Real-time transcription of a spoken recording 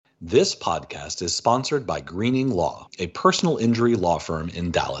This podcast is sponsored by Greening Law, a personal injury law firm in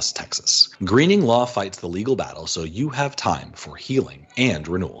Dallas, Texas. Greening Law fights the legal battle so you have time for healing and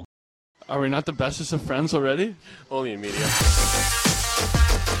renewal. Are we not the bestest of friends already? Only in media.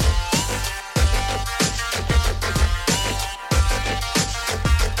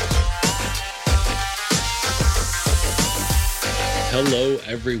 Hello,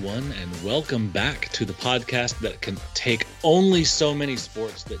 everyone, and welcome back to the podcast that can take only so many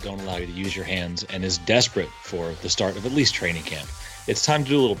sports that don't allow you to use your hands and is desperate for the start of at least training camp. It's time to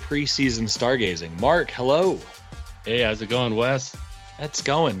do a little preseason stargazing. Mark, hello. Hey, how's it going, Wes? That's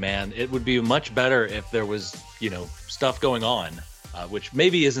going, man. It would be much better if there was, stuff going on, which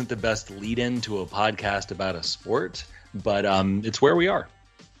maybe isn't the best lead-in to a podcast about a sport, but it's where we are.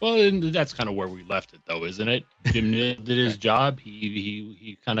 Well, and that's kind of where we left it, though, isn't it? Jim did his job.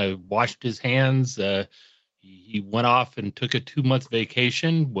 He kind of washed his hands. He went off and took a 2-month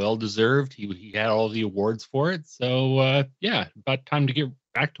vacation, well deserved. He had all the awards for it. So about time to get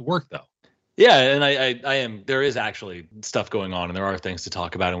back to work, though. Yeah, and I am. There is actually stuff going on, and there are things to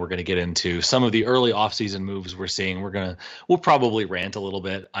talk about, and we're going to get into some of the early offseason moves we're seeing. We'll probably rant a little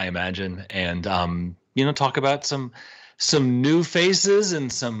bit, I imagine, and talk about some new faces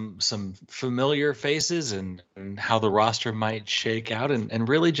and some familiar faces and how the roster might shake out and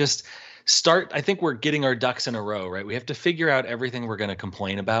really just start. I think we're getting our ducks in a row, right? We have to figure out everything we're going to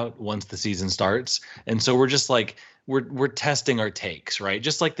complain about once the season starts. And so we're just like, we're testing our takes, right?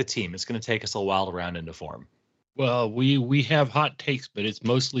 Just like the team, it's going to take us a while to round into form. Well, we have hot takes, but it's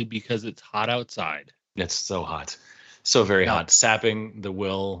mostly because it's hot outside. It's so hot. So very hot, sapping the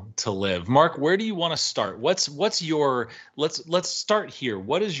will to live. Mark, where do you want to start? Let's start here.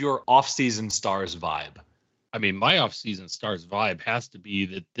 What is your off-season Stars vibe? I mean, my off-season Stars vibe has to be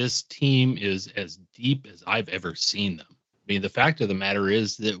that this team is as deep as I've ever seen them. I mean, the fact of the matter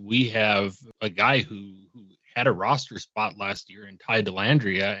is that we have a guy who had a roster spot last year in Ty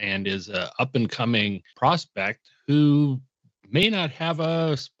Dellandrea and is an up-and-coming prospect who may not have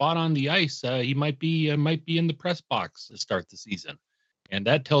a spot on the ice. He might be in the press box to start the season. And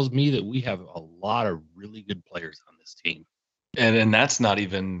that tells me that we have a lot of really good players on this team. And that's not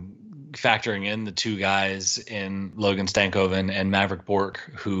even factoring in the two guys in Logan Stankoven and Maverick Bourque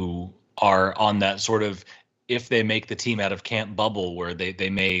who are on that sort of, if they make the team out of camp bubble where they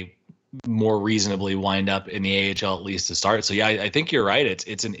may more reasonably wind up in the AHL at least to start. So yeah, I think you're right.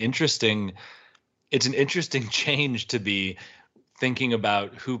 It's an interesting change to be thinking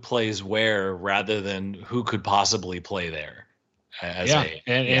about who plays where rather than who could possibly play there.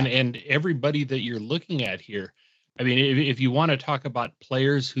 And everybody that you're looking at here. I mean, if you want to talk about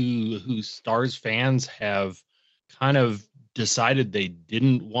players who Stars fans have kind of decided they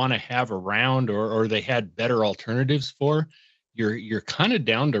didn't want to have around or they had better alternatives for, you're kind of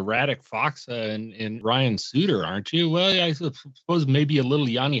down to Radek Faksa and Ryan Suter, aren't you? Well, I suppose maybe a little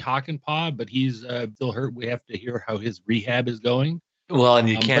Yanni Hakanpää, but he's still hurt. We have to hear how his rehab is going. Well, and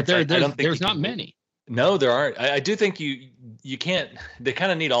you can't. But there's not many. No, there aren't. I do think you can't. They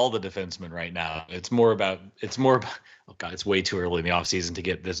kind of need all the defensemen right now. It's more about. Oh God, it's way too early in the offseason to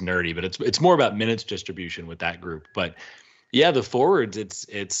get this nerdy, but it's more about minutes distribution with that group. But yeah, the forwards.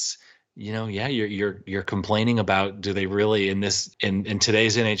 It's. You're complaining about, do they really in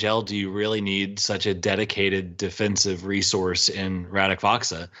today's NHL, do you really need such a dedicated defensive resource in Radek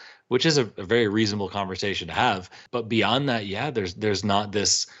Faksa, which is a very reasonable conversation to have. But beyond that, there's not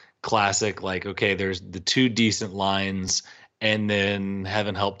this classic, like, okay, there's the two decent lines and then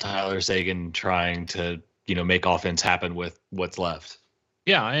heaven help Tyler Seguin trying to, make offense happen with what's left.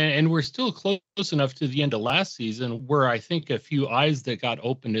 Yeah, and we're still close enough to the end of last season where I think a few eyes that got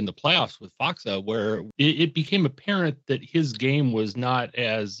opened in the playoffs with Faksa, where it became apparent that his game was not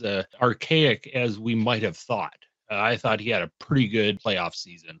as archaic as we might have thought. I thought he had a pretty good playoff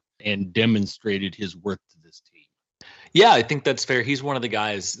season and demonstrated his worth to this team. Yeah, I think that's fair. He's one of the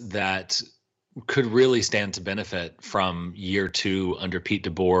guys that could really stand to benefit from year 2 under Pete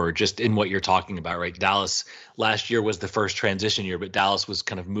DeBoer, just in what you're talking about, right? Dallas last year was the first transition year, but Dallas was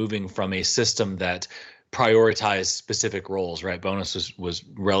kind of moving from a system that prioritized specific roles, right? Bowness was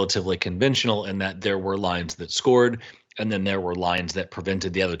relatively conventional in that there were lines that scored, and then there were lines that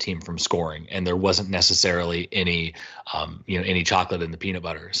prevented the other team from scoring, and there wasn't necessarily any chocolate in the peanut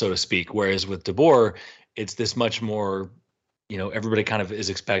butter, so to speak. Whereas with DeBoer, it's this much more, everybody kind of is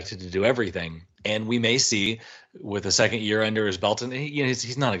expected to do everything. And we may see with a second year under his belt, and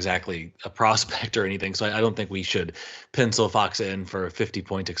he's not exactly a prospect or anything, so I don't think we should pencil Faksa in for a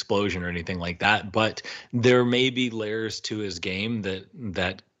 50-point explosion or anything like that. But there may be layers to his game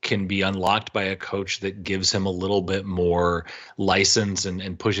that can be unlocked by a coach that gives him a little bit more license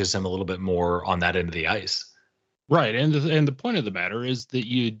and pushes him a little bit more on that end of the ice. Right, and the point of the matter is that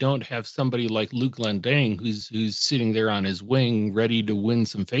you don't have somebody like Luke Landang who's sitting there on his wing ready to win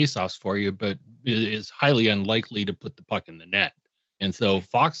some faceoffs for you, but is highly unlikely to put the puck in the net. And so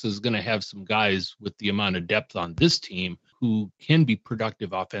Fox is going to have some guys with the amount of depth on this team who can be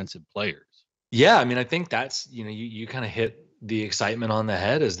productive offensive players. Yeah, I mean, I think that's, you kind of hit the excitement on the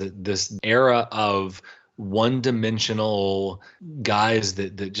head, is that this era of one-dimensional guys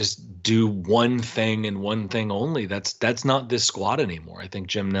that just do one thing and one thing only, that's not this squad anymore. I think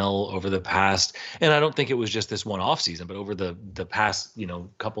Jim Nill over the past, and I don't think it was just this one off season, but over the past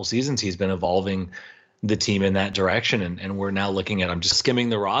couple seasons, he's been evolving the team in that direction, and we're now looking at, I'm just skimming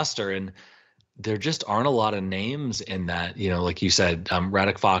the roster, and there just aren't a lot of names in that, like you said,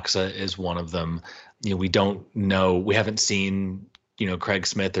 Radek Faksa is one of them. We don't know, we haven't seen Craig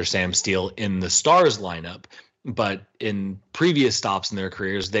Smith or Sam Steele in the Stars lineup, but in previous stops in their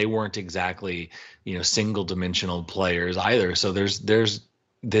careers, they weren't exactly, single dimensional players either. So there's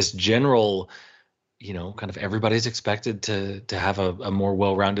this general, kind of everybody's expected to have a more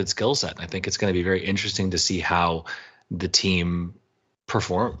well-rounded skill set. And I think it's going to be very interesting to see how the team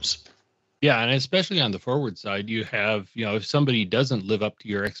performs. Yeah, and especially on the forward side, you have, if somebody doesn't live up to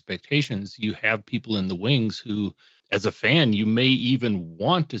your expectations, you have people in the wings who, as a fan, you may even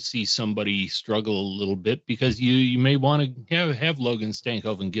want to see somebody struggle a little bit, because you may want to have Logan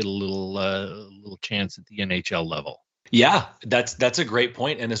Stankoven get a little chance at the NHL level. Yeah, that's a great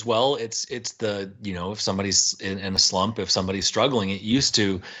point. And as well, it's the, if somebody's in a slump, if somebody's struggling, it used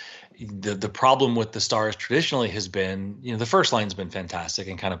to, the problem with the Stars traditionally has been, the first line's been fantastic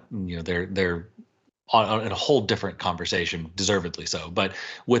and kind of, they're on in a whole different conversation, deservedly so. But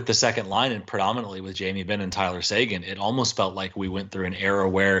with the second line, and predominantly with Jamie Benn and Tyler Seguin, it almost felt like we went through an era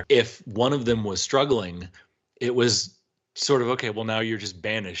where if one of them was struggling, it was sort of, okay, well, now you're just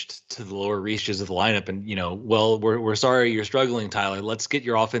banished to the lower reaches of the lineup, and well, we're sorry you're struggling, Tyler. Let's get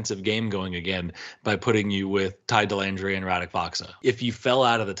your offensive game going again by putting you with Ty Dellandrea and Radek Faksa. If you fell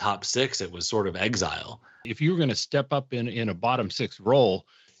out of the top six, it was sort of exile. If you were going to step up in a bottom six role,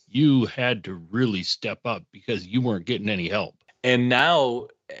 you had to really step up because you weren't getting any help. And now,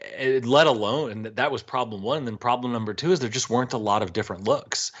 let alone, and that was problem one. And then problem number two is there just weren't a lot of different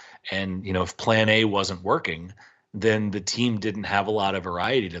looks. And, if plan A wasn't working, then the team didn't have a lot of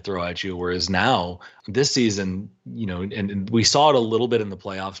variety to throw at you. Whereas now, this season, and we saw it a little bit in the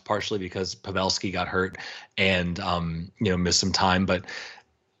playoffs, partially because Pavelski got hurt and, missed some time. But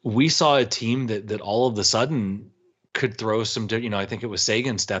we saw a team that all of a sudden could throw some, I think it was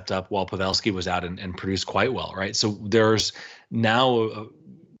Seguin stepped up while Pavelski was out and produced quite well, right? So there's now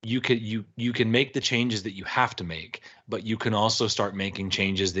you can make the changes that you have to make, but you can also start making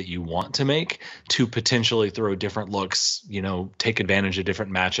changes that you want to make to potentially throw different looks, take advantage of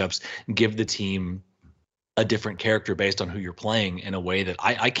different matchups, give the team a different character based on who you're playing in a way that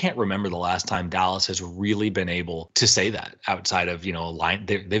I can't remember the last time Dallas has really been able to say that outside of, a line.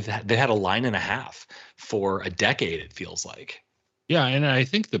 They've had a line and a half for a decade, it feels like. Yeah, and I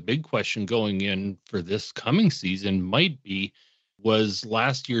think the big question going in for this coming season might be, was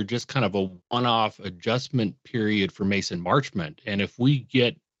last year just kind of a one-off adjustment period for Mason Marchment? And if we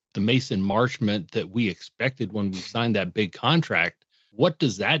get the Mason Marchment that we expected when we signed that big contract, what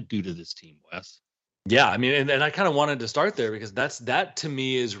does that do to this team, Wes? Yeah, I mean, and I kind of wanted to start there because that to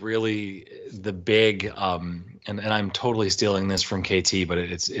me is really the big, and I'm totally stealing this from KT, but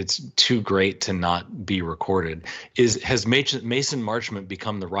it's too great to not be recorded. Has Mason Marchment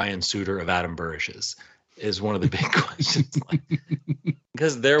become the Ryan Suter of Adam Burrishes? Is one of the big questions.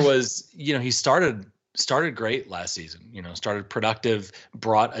 Because there was, he started great last season, started productive,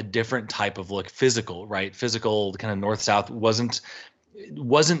 brought a different type of look, physical, right? Physical, kind of north-south, wasn't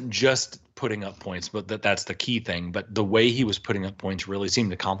just putting up points, but that's the key thing. But the way he was putting up points really seemed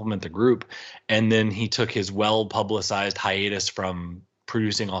to complement the group. And then he took his well-publicized hiatus from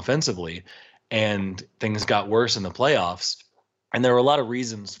producing offensively, and things got worse in the playoffs. And there were a lot of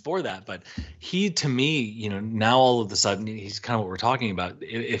reasons for that, but he, to me, now all of a sudden, he's kind of what we're talking about.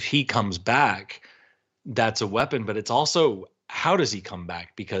 If he comes back, that's a weapon, but it's also, how does he come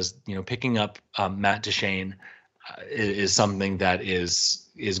back? Because, picking up Matt Duchene is something that is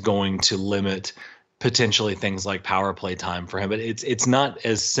going to limit potentially things like power play time for him. But it's not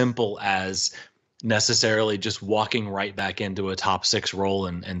as simple as necessarily just walking right back into a top six role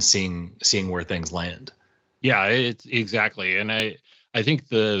and seeing where things land. Yeah, it's exactly. And I think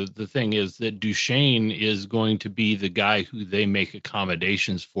the thing is that Duchene is going to be the guy who they make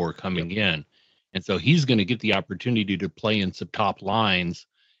accommodations for coming in. And so he's going to get the opportunity to play in some top lines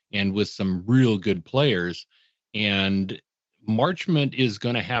and with some real good players. And Marchment is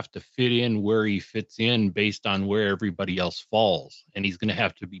going to have to fit in where he fits in based on where everybody else falls. And he's going to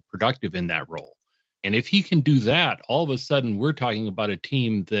have to be productive in that role. And if he can do that, all of a sudden we're talking about a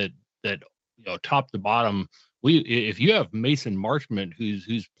team that top to bottom, if you have Mason Marchment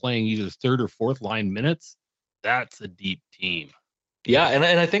who's playing either third or fourth line minutes, that's a deep team. Yeah, and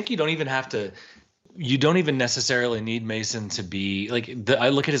I think you don't even necessarily need Mason to be like I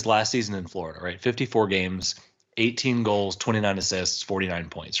look at his last season in Florida, right? 54 games, 18 goals, 29 assists, 49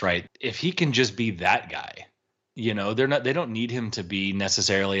 points, right? If he can just be that guy, they don't need him to be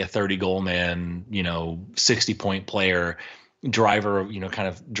necessarily a 30 goal man, 60 point player, driver, kind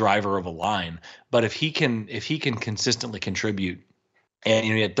of driver of a line. But if he can consistently contribute, and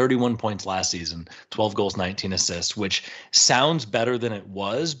he had 31 points last season, 12 goals, 19 assists, which sounds better than it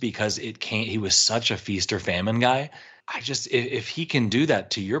was because he was such a feast or famine guy. If he can do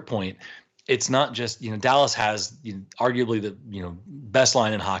that, to your point, it's not just, Dallas has arguably the, best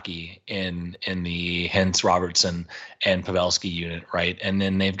line in hockey in the Hintz, Robertson, and Pavelski unit, right? And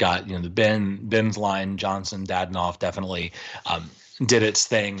then they've got, the Ben's line, Johnson, Dadonov definitely did its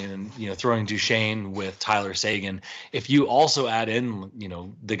thing, and throwing Duchesne with Tyler Seguin. If you also add in,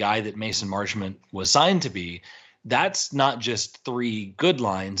 the guy that Mason Marchment was signed to be, that's not just three good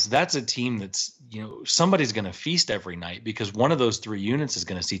lines. That's a team that's, somebody's going to feast every night because one of those three units is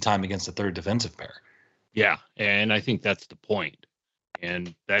going to see time against the third defensive pair. Yeah, and I think that's the point.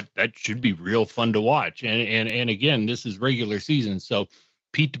 And that should be real fun to watch. And again, this is regular season, so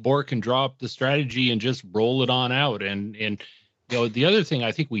Pete DeBoer can draw up the strategy and just roll it on out. And the other thing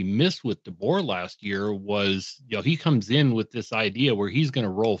I think we missed with DeBoer last year was, he comes in with this idea where he's going to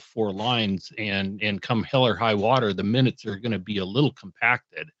roll four lines and come hell or high water, the minutes are going to be a little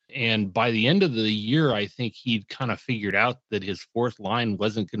compacted. And by the end of the year, I think he'd kind of figured out that his fourth line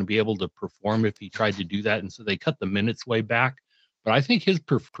wasn't going to be able to perform if he tried to do that. And so they cut the minutes way back. But I think his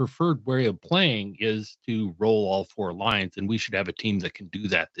preferred way of playing is to roll all four lines. And we should have a team that can do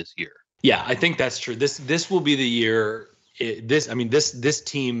that this year. Yeah, I think that's true. This will be the year. This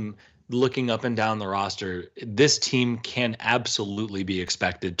team, looking up and down the roster, this team can absolutely be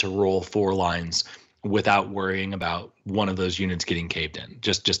expected to roll four lines without worrying about one of those units getting caved in.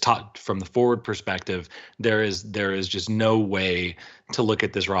 Just taught from the forward perspective, there is just no way to look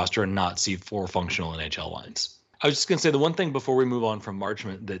at this roster and not see four functional NHL lines. I was just going to say the one thing before we move on from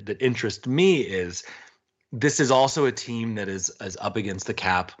Marchment that interests me is this is also a team that is up against the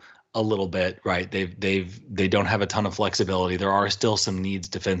cap a little bit, right? They don't have a ton of flexibility. There are still some needs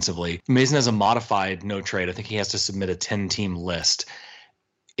defensively. Mason has a modified no trade. I think he has to submit a 10-team list.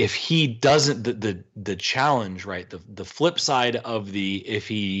 If he doesn't, the challenge, right? The flip side of the if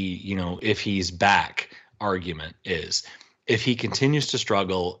he's back argument is if he continues to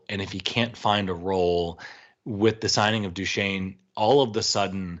struggle and if he can't find a role with the signing of Duchesne, all of the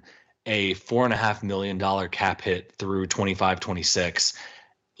sudden a $4.5 million cap hit through 25-26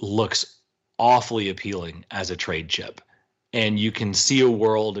 looks awfully appealing as a trade chip. And you can see a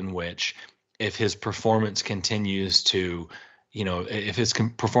world in which if his performance continues to,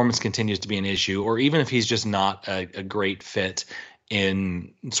 performance continues to be an issue, or even if he's just not a great fit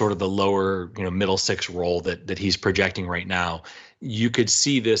in sort of the lower, middle six role that he's projecting right now, you could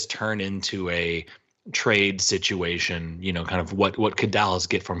see this turn into a trade situation, kind of what could Dallas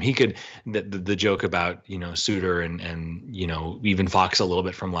get from he could the joke about Suter and even Fox a little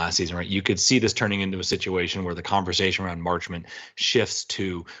bit from last season, right? You could see this turning into a situation where the conversation around Marchment shifts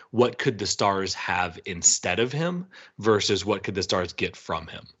to what could the Stars have instead of him versus what could the Stars get from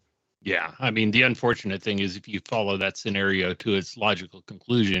him. Yeah, I mean, the unfortunate thing is if you follow that scenario to its logical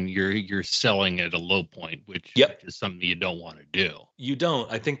conclusion, you're selling at a low point, which is something you don't want to do. You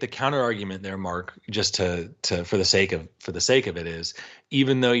don't. I think the counter argument there, Mark, just to for the sake of it is,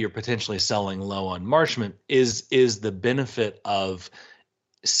 even though you're potentially selling low on Marchment, is the benefit of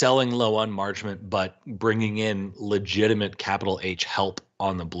selling low on Marchment but bringing in legitimate capital H help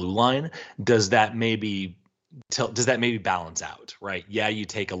on the blue line, does that maybe balance out, right? Yeah, you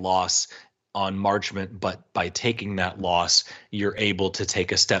take a loss on Marchment, but by taking that loss, you're able to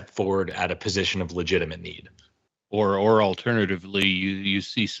take a step forward at a position of legitimate need. Or alternatively, you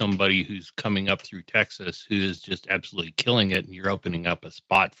see somebody who's coming up through Texas who is just absolutely killing it, and you're opening up a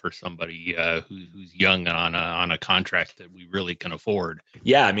spot for somebody who's young on a contract that we really can afford.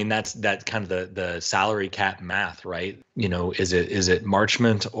 Yeah, I mean that's kind of the salary cap math, right? Is it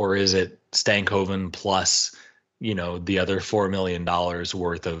Marchment or is it Stankoven plus the other $4 million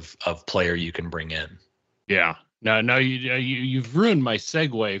worth of player you can bring in? Yeah. No, you've ruined my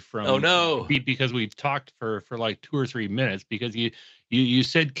segue from. Oh no! Because we've talked for like 2 or 3 minutes because you You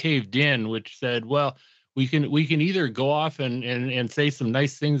said caved in, which said, well, we can either go off and say some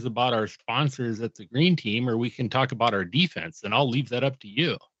nice things about our sponsors at the green team, or we can talk about our defense, and I'll leave that up to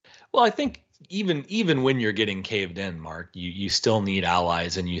you. Well, I think even when you're getting caved in, Mark, you still need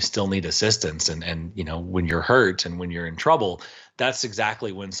allies and you still need assistance. And when you're hurt and when you're in trouble, that's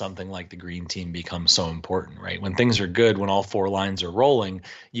exactly when something like the green team becomes so important, right? When things are good, when all four lines are rolling,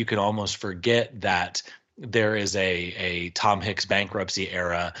 you can almost forget that there is a Tom Hicks bankruptcy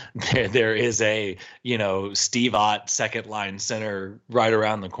era. There is a Steve Ott second line center right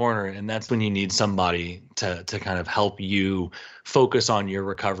around the corner, and that's when you need somebody to kind of help you focus on your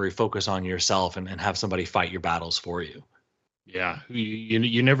recovery, focus on yourself, and have somebody fight your battles for you. Yeah,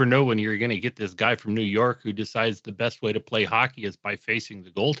 you never know when you're going to get this guy from New York who decides the best way to play hockey is by facing the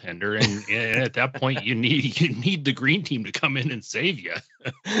goaltender, and at that point you need the green team to come in and save you.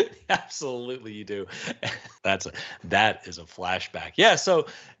 Absolutely, you do. That is a flashback. Yeah, so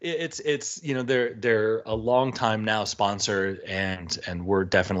it's they're a long time now sponsor, and we're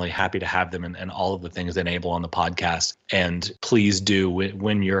definitely happy to have them and all of the things they enable on the podcast. And please do,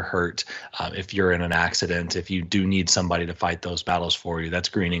 when you're hurt, if you're in an accident, if you do need somebody to fight those battles for you, that's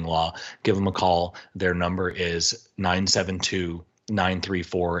Greening Law. Give them a call. Their number is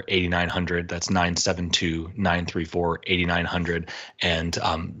 972-934-8900. That's 972-934-8900. And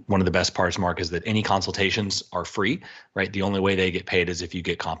one of the best parts, Mark, is that any consultations are free, right? The only way they get paid is if you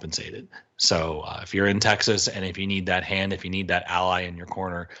get compensated. So if you're in Texas and if you need that hand, if you need that ally in your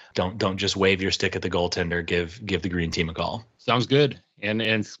corner, don't just wave your stick at the goaltender. Give the green team a call. Sounds good.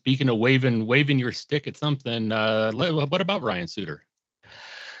 And speaking of waving your stick at something, what about Ryan Suter?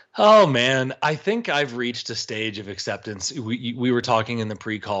 Oh man, I think I've reached a stage of acceptance. We were talking in the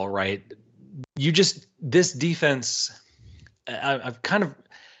pre-call, right? This defense, I've kind of,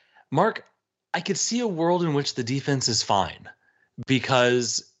 Mark, I could see a world in which the defense is fine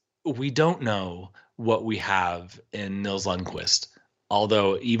because we don't know what we have in Nils Lundkvist.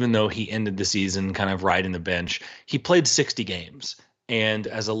 Although, even though he ended the season kind of riding the bench, he played 60 games. And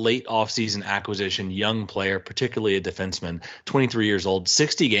as a late offseason acquisition, young player, particularly a defenseman, 23 years old,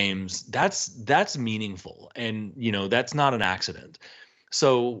 60 games, that's meaningful. And, that's not an accident.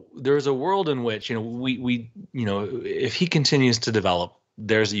 So there's a world in which, we if he continues to develop,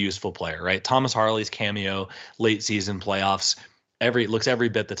 there's a useful player, right? Thomas Harley's cameo, late season playoffs, looks every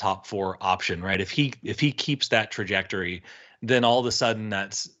bit the top four option, right? If he keeps that trajectory, then all of a sudden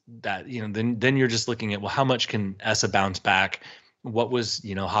then you're just looking at, well, how much can Esa bounce back? What was,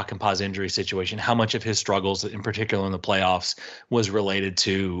 Hakanpää's injury situation? How much of his struggles, in particular in the playoffs, was related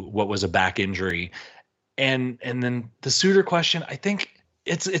to what was a back injury? And then the Suter question, I think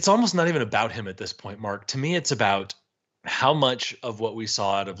it's almost not even about him at this point, Mark. To me, it's about how much of what we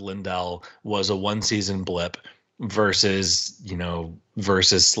saw out of Lindell was a one season blip versus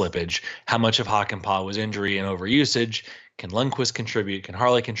slippage. How much of Hakanpää was injury and overusage? Can Lundkvist contribute? Can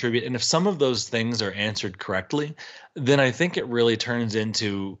Harley contribute? And if some of those things are answered correctly, then I think it really turns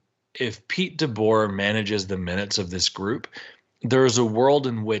into, if Pete DeBoer manages the minutes of this group, there's a world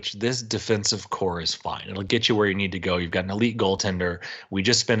in which this defensive core is fine. It'll get you where you need to go. You've got an elite goaltender. We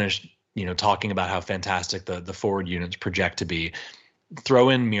just finished, talking about how fantastic the forward units project to be. Throw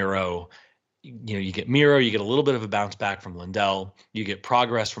in Miro. You get Miro, you get a little bit of a bounce back from Lindell. You get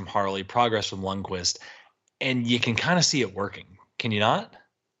progress from Harley, progress from Lundkvist. And you can kind of see it working. Can you not?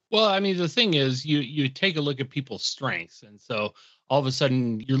 Well, I mean, the thing is, you take a look at people's strengths. And so all of a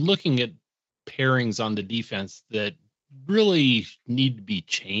sudden you're looking at pairings on the defense that really need to be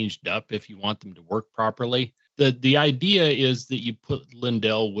changed up if you want them to work properly. The idea is that you put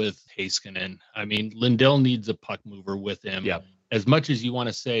Lindell with Heiskanen. I mean, Lindell needs a puck mover with him. Yep. As much as you want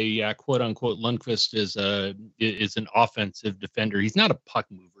to say, yeah, quote unquote, Lundkvist is an offensive defender. He's not a puck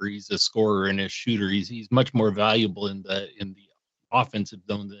mover. He's a scorer and a shooter. He's much more valuable in the offensive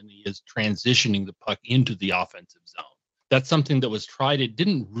zone than he is transitioning the puck into the offensive zone. That's something that was tried. It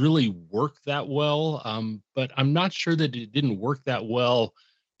didn't really work that well, but I'm not sure that it didn't work that well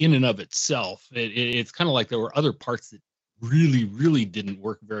in and of itself. It's kind of like there were other parts that really, really didn't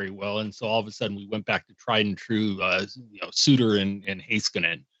work very well. And so all of a sudden we went back to tried and true, Suter and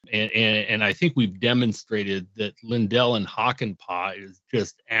Heiskanen. And I think we've demonstrated that Lindell and Hakanpää is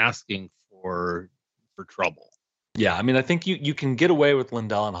just asking for trouble. Yeah, I mean, I think you can get away with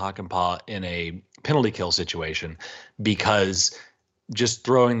Lindell and Hakanpää in a penalty kill situation because just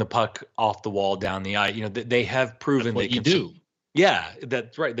throwing the puck off the wall down the ice, they have proven they can do. Yeah,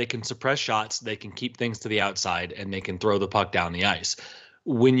 that's right. They can suppress shots, they can keep things to the outside, and they can throw the puck down the ice.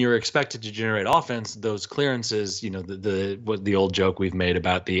 when you're expected to generate offense, those clearances, the old joke we've made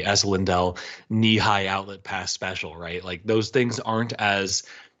about the S. Lindell knee-high outlet pass special, right? Like those things aren't as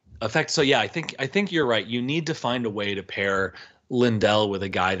effective. So yeah, I think you're right. You need to find a way to pair Lindell with a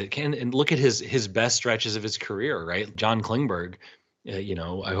guy that can, and look at his best stretches of his career, right? John Klingberg,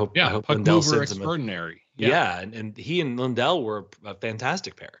 I hope puck Lindell mover sends him extraordinary. and he and Lindell were a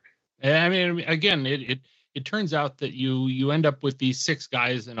fantastic pair. I mean, again, it turns out that you end up with these 6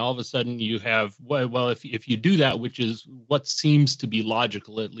 guys, and all of a sudden you have if you do that, which is what seems to be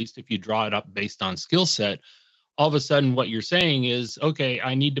logical, at least if you draw it up based on skill set, all of a sudden what you're saying is, okay,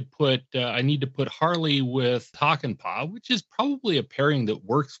 I need to put Harley with Hakanpää, which is probably a pairing that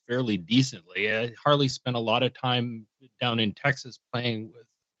works fairly decently. Harley spent a lot of time down in Texas playing with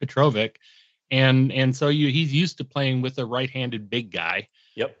Petrovic, and so he's used to playing with a right-handed big guy.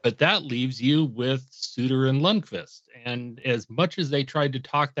 Yep. But that leaves you with Suter and Lundqvist. And as much as they tried to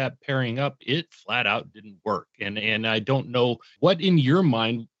talk that pairing up, it flat out didn't work. And I don't know what in your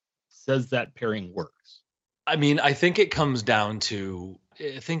mind says that pairing works. I mean, I think it comes down to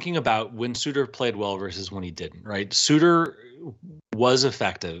thinking about when Suter played well versus when he didn't, right? Suter was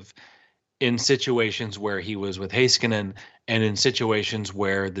effective in situations where he was with Heiskanen and in situations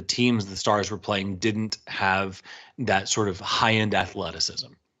where the teams the Stars were playing didn't have that sort of high-end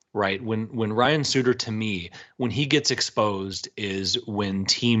athleticism, right? When Ryan Suter, to me, when he gets exposed is when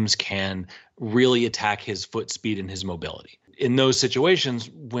teams can really attack his foot speed and his mobility. In those situations,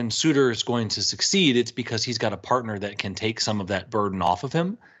 when Suter is going to succeed, it's because he's got a partner that can take some of that burden off of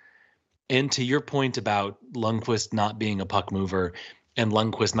him. And to your point about Lundqvist not being a puck mover and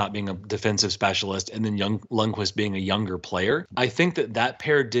Lundqvist not being a defensive specialist, and then Lundqvist being a younger player, I think that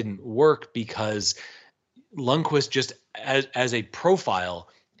pair didn't work because Lundqvist just as a profile,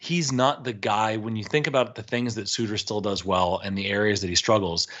 he's not the guy. When you think about the things that Suter still does well and the areas that he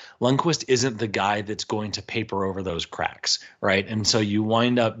struggles, Lundqvist isn't the guy that's going to paper over those cracks, right? And so you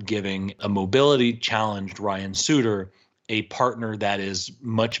wind up giving a mobility challenged Ryan Suter a partner that is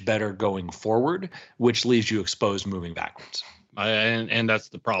much better going forward, which leaves you exposed moving backwards. And that's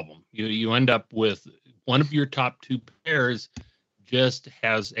the problem. You end up with one of your top 2 pairs just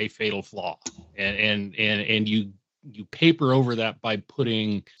has a fatal flaw, and you paper over that by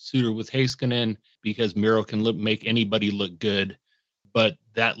putting Suter with Heiskanen because Miro can make anybody look good, but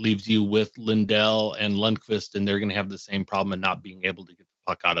that leaves you with Lindell and Lundqvist, and they're going to have the same problem of not being able to get the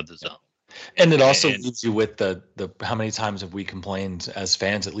puck out of the zone. And it also leaves you with the how many times have we complained as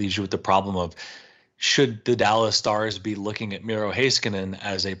fans? It leaves you with the problem of, should the Dallas Stars be looking at Miro Heiskanen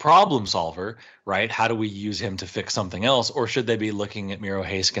as a problem solver, right? How do we use him to fix something else? Or should they be looking at Miro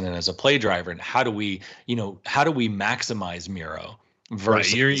Heiskanen as a play driver? And how do we maximize Miro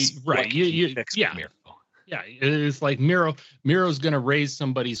versus Miro? Yeah, it's like Miro's going to raise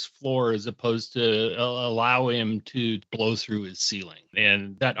somebody's floor as opposed to allow him to blow through his ceiling.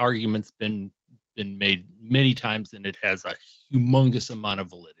 And that argument's been made many times, and it has a humongous amount of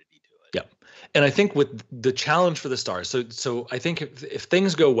validity. Yeah. And I think with the challenge for the Stars, so I think if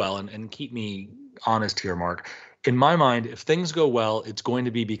things go well, and keep me honest here, Mark, in my mind, if things go well, it's going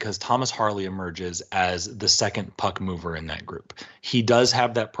to be because Thomas Harley emerges as the second puck mover in that group. He does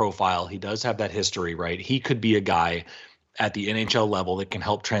have that profile. He does have that history, right? He could be a guy at the NHL level that can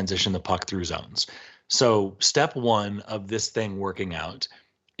help transition the puck through zones. So step 1 of this thing working out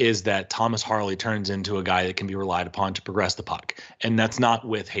is that Thomas Harley turns into a guy that can be relied upon to progress the puck. And that's not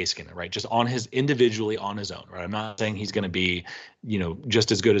with Heiskanen, right? Just individually on his own, right? I'm not saying he's going to be,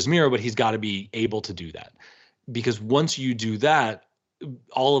 just as good as Miro, but he's got to be able to do that. Because once you do that,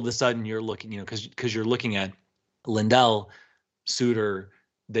 all of a sudden you're looking, because you're looking at Lindell, Suter,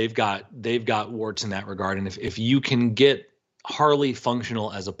 they've got warts in that regard. And if you can get Harley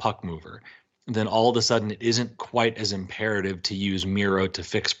functional as a puck mover, then all of a sudden it isn't quite as imperative to use Miro to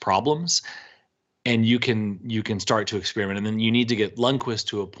fix problems, and you can start to experiment. And then you need to get Lundqvist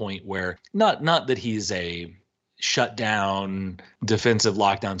to a point where not that he's a shutdown defensive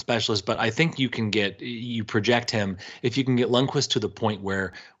lockdown specialist, but I think you project him, if you can get Lundqvist to the point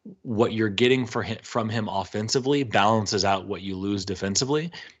where what you're getting from him offensively balances out what you lose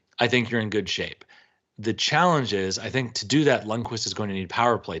defensively, I think you're in good shape. The challenge is, I think to do that, Lundqvist is going to need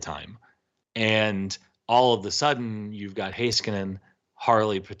power play time. And all of a sudden, you've got Heiskanen,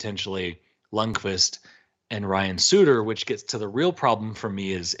 Harley, potentially Lundqvist, and Ryan Suter, which gets to the real problem for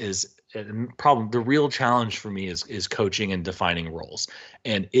me the real challenge for me is coaching and defining roles.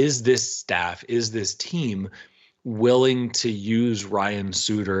 And is this staff, is this team willing to use Ryan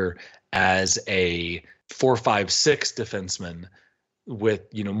Suter as a 4-5-6 defenseman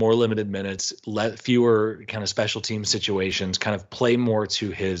with, more limited minutes, let fewer kind of special team situations, kind of play more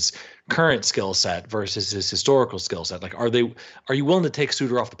to his current skill set versus his historical skill set? Like, are you willing to take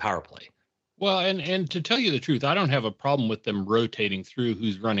Suter off the power play? Well, and to tell you the truth, I don't have a problem with them rotating through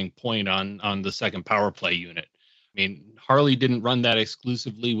who's running point on the second power play unit. I mean, Harley didn't run that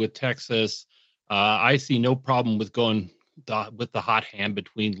exclusively with Texas. I see no problem with going with the hot hand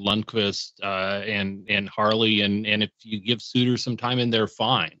between Lundqvist and Harley, and if you give Suter some time in there,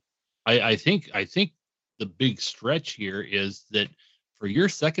 fine. I think the big stretch here is that for your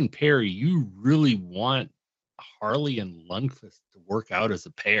second pair, you really want Harley and Lundqvist to work out as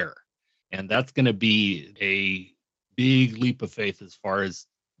a pair, and that's going to be a big leap of faith as far as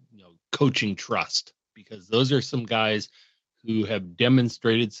coaching trust, because those are some guys who have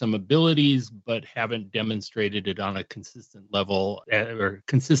demonstrated some abilities, but haven't demonstrated it on a consistent level or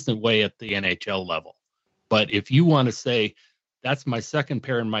consistent way at the NHL level. But if you want to say, that's my second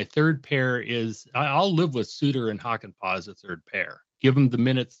pair and my third pair is, I'll live with Suter and Hakanpää as a third pair. Give them the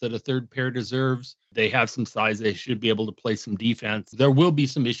minutes that a third pair deserves. They have some size. They should be able to play some defense. There will be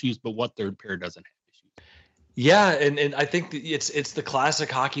some issues, but what third pair doesn't have? Yeah, and I think it's the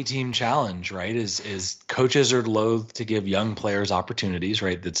classic hockey team challenge, right? Is coaches are loath to give young players opportunities,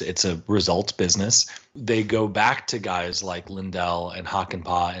 right? It's a results business. They go back to guys like Lindell and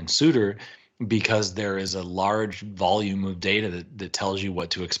Hakanpää and Suter because there is a large volume of data that tells you what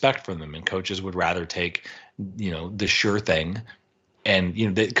to expect from them, and coaches would rather take, the sure thing. And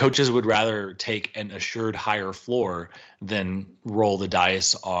the coaches would rather take an assured higher floor than roll the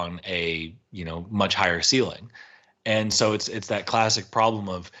dice on a much higher ceiling. And so it's that classic problem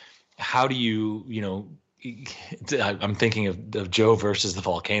of how do you I'm thinking of Joe versus the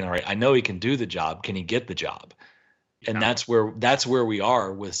Volcano, right? I know he can do the job. Can he get the job? Yeah. And that's where we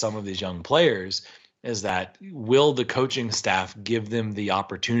are with some of these young players. Is that will the coaching staff give them the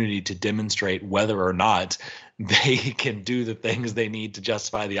opportunity to demonstrate whether or not they can do the things they need to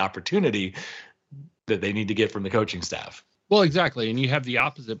justify the opportunity that they need to get from the coaching staff? Well, exactly. And you have the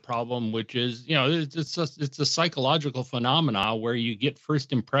opposite problem, which is, it's a psychological phenomena where you get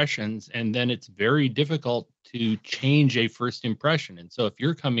first impressions and then it's very difficult to change a first impression. And so if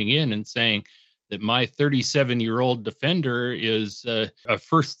you're coming in and saying that my 37-year-old defender is a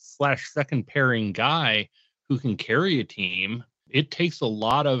first/second pairing guy who can carry a team, it takes a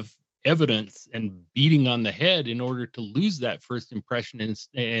lot of evidence and beating on the head in order to lose that first impression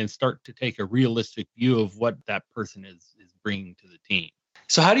and start to take a realistic view of what that person is bringing to the team.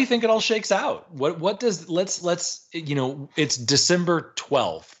 So how do you think it all shakes out? What does let's it's December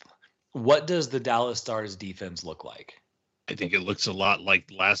 12th. What does the Dallas Stars defense look like? I think it looks a lot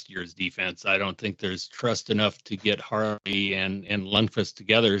like last year's defense. I don't think there's trust enough to get Harley and Lundqvist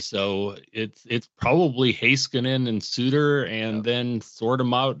together. So it's probably Heiskanen and Suter and then sort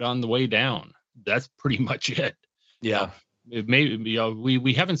them out on the way down. That's pretty much it. Yeah.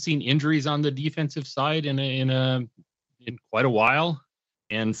 We haven't seen injuries on the defensive side in quite a while.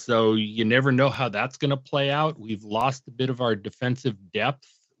 And so you never know how that's going to play out. We've lost a bit of our defensive depth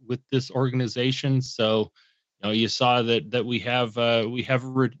with this organization. So you saw that we have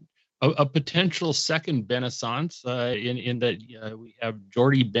a potential second Benaissance in that we have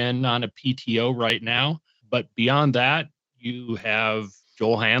Jordy Ben on a PTO right now. But beyond that, you have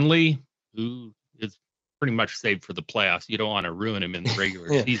Joel Hanley, who is pretty much saved for the playoffs. You don't want to ruin him in the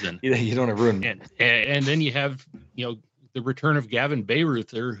regular season. Yeah, you don't want to ruin him. And then you have the return of Gavin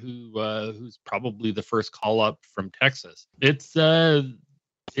Bayreuther, who's probably the first call up from Texas.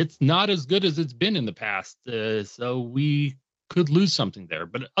 It's not as good as it's been in the past, so we could lose something there.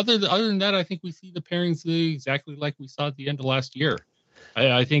 But other than that, I think we see the pairings exactly like we saw at the end of last year.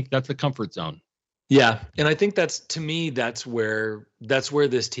 I think that's a comfort zone. Yeah, and I think that's where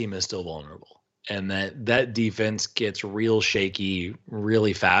this team is still vulnerable, and that defense gets real shaky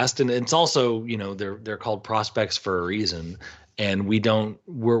really fast. And it's also they're called prospects for a reason, and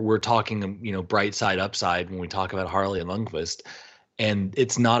we're talking bright side upside when we talk about Harley and Lundqvist. And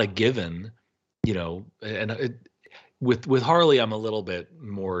it's not a given, and with Harley, I'm a little bit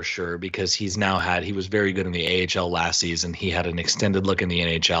more sure because he was very good in the AHL last season. He had an extended look in the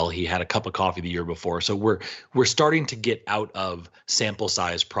NHL. He had a cup of coffee the year before. So we're starting to get out of sample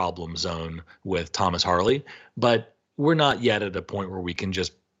size problem zone with Thomas Harley, but we're not yet at a point where we can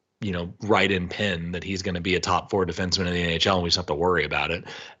just, write in pen that he's going to be a top 4 defenseman in the NHL and we just have to worry about it.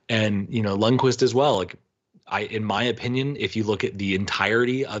 And, Lundqvist as well. In my opinion, if you look at the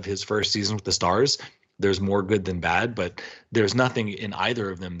entirety of his first season with the Stars, there's more good than bad, but there's nothing in either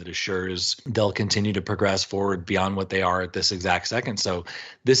of them that assures they'll continue to progress forward beyond what they are at this exact second. So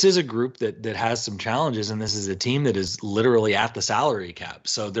this is a group that has some challenges, and this is a team that is literally at the salary cap.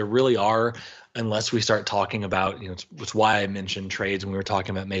 So there really are, unless we start talking about, it's why I mentioned trades when we were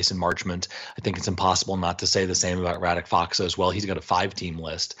talking about Mason Marchment. I think it's impossible not to say the same about Radek Faksa as well. He's got a 5-team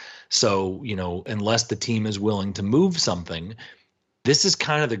list. So, unless the team is willing to move something, this is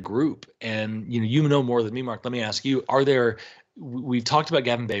kind of the group. And, you know more than me, Mark. Let me ask you, we've talked about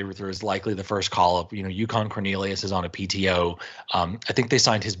Gavin Bayreuther as likely the first call-up. Yukon Cornelius is on a PTO. I think they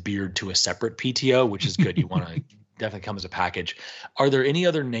signed his beard to a separate PTO, which is good. You want to definitely come as a package. Are there any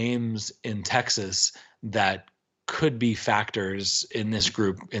other names in Texas that could be factors in this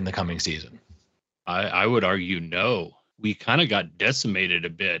group in the coming season? I would argue no. We kind of got decimated a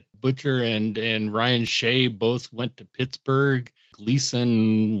bit. Butcher and Ryan Shea both went to Pittsburgh.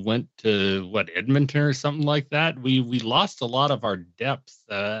 Gleason went to Edmonton or something like that. We lost a lot of our depth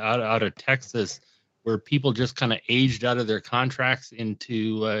out of Texas, where people just kind of aged out of their contracts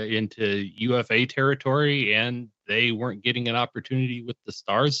into UFA territory, and they weren't getting an opportunity with the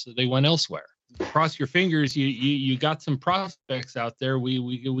Stars, so they went elsewhere. Cross your fingers, you got some prospects out there.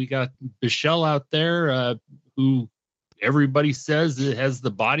 We got Bichelle out there, who everybody says has the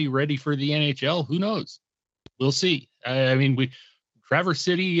body ready for the NHL. Who knows? We'll see. Traverse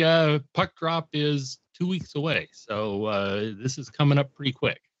City puck drop is 2 weeks away, so this is coming up pretty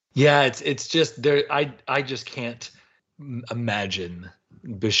quick. Yeah, it's just there. I just can't imagine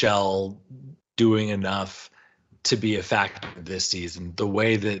Bichelle doing enough to be a factor this season. The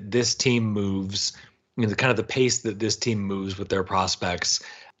way that this team moves, the kind of the pace that this team moves with their prospects.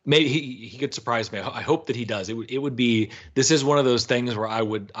 Maybe he could surprise me. I hope that he does. It would be. This is one of those things where I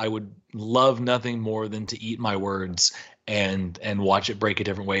would love nothing more than to eat my words and watch it break a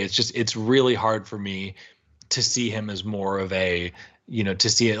different way. It's really hard for me to see him as more of a, to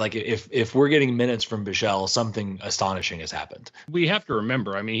see it like if we're getting minutes from Bichelle, something astonishing has happened. We have to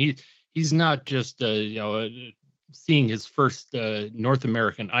remember. He's not just seeing his first North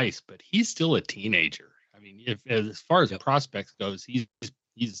American ice, but he's still a teenager. If as far as prospects goes,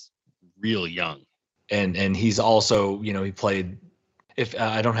 he's real young, and he's also, he played. If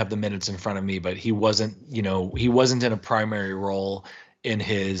I don't have the minutes in front of me, but he wasn't in a primary role in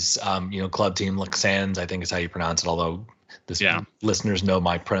his club team, Lexans, I think is how you pronounce it. Although listeners know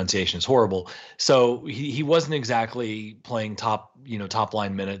my pronunciation is horrible, so he wasn't exactly playing top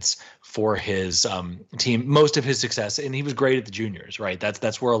line minutes for his team. Most of his success, and he was great at the juniors, right?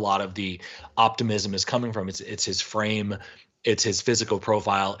 That's where a lot of the optimism is coming from. It's his frame. It's his physical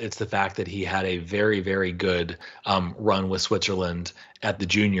profile. It's the fact that he had a very, very good run with Switzerland at the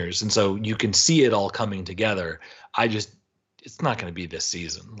juniors. And so you can see it all coming together. It's not going to be this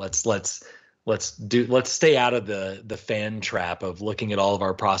season. Let's stay out of the fan trap of looking at all of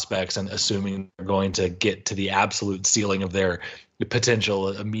our prospects and assuming they're going to get to the absolute ceiling of their potential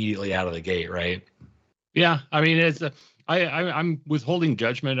immediately out of the gate. Right. Yeah. I'm withholding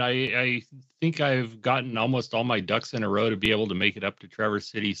judgment. I think I've gotten almost all my ducks in a row to be able to make it up to Traverse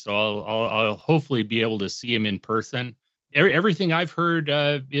City, so I'll hopefully be able to see him in person. Everything I've heard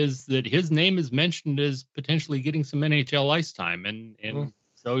is that his name is mentioned as potentially getting some NHL ice time, and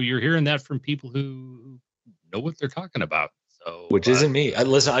so you're hearing that from people who know what they're talking about. So, which isn't me.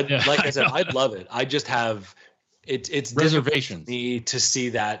 Like I said, I'd love it. I just have it's reservations me to see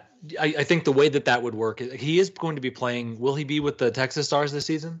that. I think the way that would work, he is going to be playing. Will he be with the Texas Stars this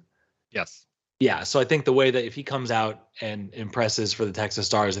season? Yes. Yeah. So I think the way that if he comes out and impresses for the Texas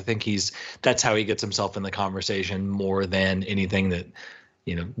Stars, I think that's how he gets himself in the conversation more than anything that,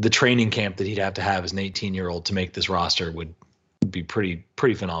 the training camp that he'd have to have as an 18-year-old to make this roster would be pretty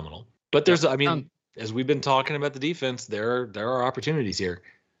phenomenal. But there's, as we've been talking about the defense, there are opportunities here.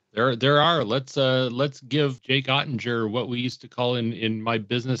 There are. Let's give Jake Ottinger what we used to call in my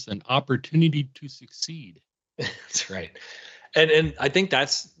business an opportunity to succeed. That's right. And I think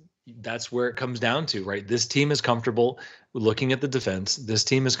that's where it comes down to, right? This team is comfortable looking at the defense. This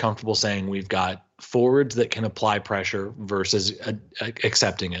team is comfortable saying we've got forwards that can apply pressure versus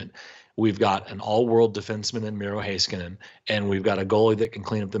accepting it. We've got an all-world defenseman in Miro Heiskanen, and we've got a goalie that can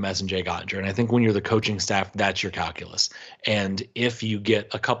clean up the mess in Jake Ottinger. And I think when you're the coaching staff, that's your calculus. And if you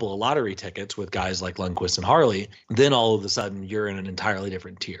get a couple of lottery tickets with guys like Lundqvist and Harley, then all of a sudden you're in an entirely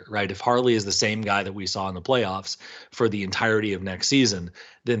different tier, right? If Harley is the same guy that we saw in the playoffs for the entirety of next season,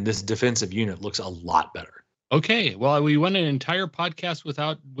 then this defensive unit looks a lot better. Okay, well, we went an entire podcast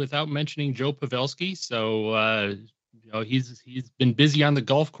without mentioning Joe Pavelski, so he's been busy on the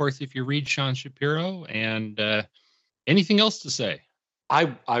golf course, if you read Sean Shapiro. And anything else to say?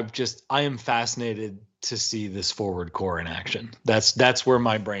 I am fascinated to see this forward core in action. That's where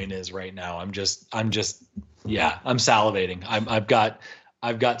my brain is right now. I'm salivating.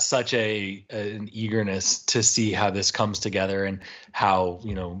 I've got such an eagerness to see how this comes together and how,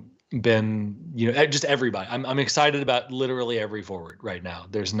 Ben, just everybody. I'm excited about literally every forward right now.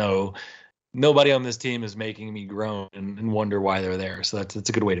 There's nobody on this team is making me groan and wonder why they're there. So that's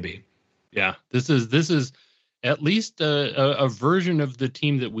a good way to be. Yeah, this is at least a version of the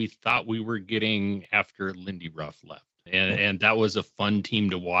team that we thought we were getting after Lindy Ruff left. And that was a fun team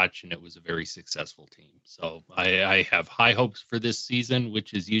to watch, and it was a very successful team. So I have high hopes for this season,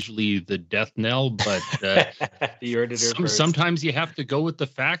 which is usually the death knell. But sometimes you have to go with the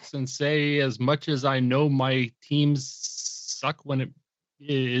facts and say, as much as I know my teams suck when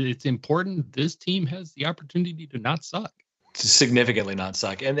it's important, this team has the opportunity to not suck. To significantly not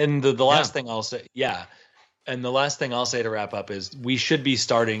suck. And then the last thing I'll say, and the last thing I'll say to wrap up is we should be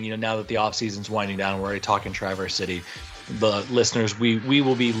starting, now that the off season's winding down, we're already talking Traverse City. The listeners, we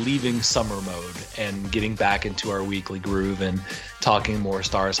will be leaving summer mode and getting back into our weekly groove and talking more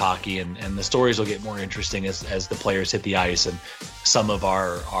Stars hockey, and the stories will get more interesting as the players hit the ice and some of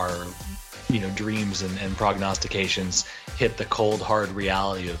our dreams and prognostications hit the cold, hard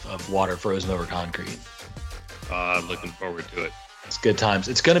reality of water frozen over concrete. Looking forward to it. It's good times.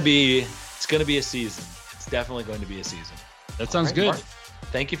 It's gonna be a season. It's definitely going to be a season. That sounds good. Mark,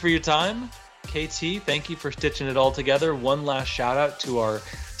 thank you for your time. KT, thank you for stitching it all together. One last shout out to our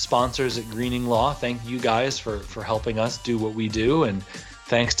sponsors at Greening Law. Thank you guys for helping us do what we do. And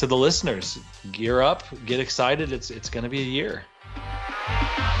thanks to the listeners. Gear up, get excited. It's going to be a year.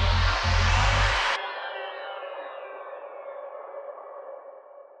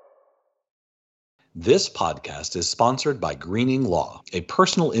 This podcast is sponsored by Greening Law, a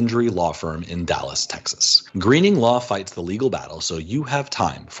personal injury law firm in Dallas, Texas. Greening Law fights the legal battle so you have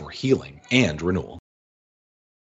time for healing and renewal.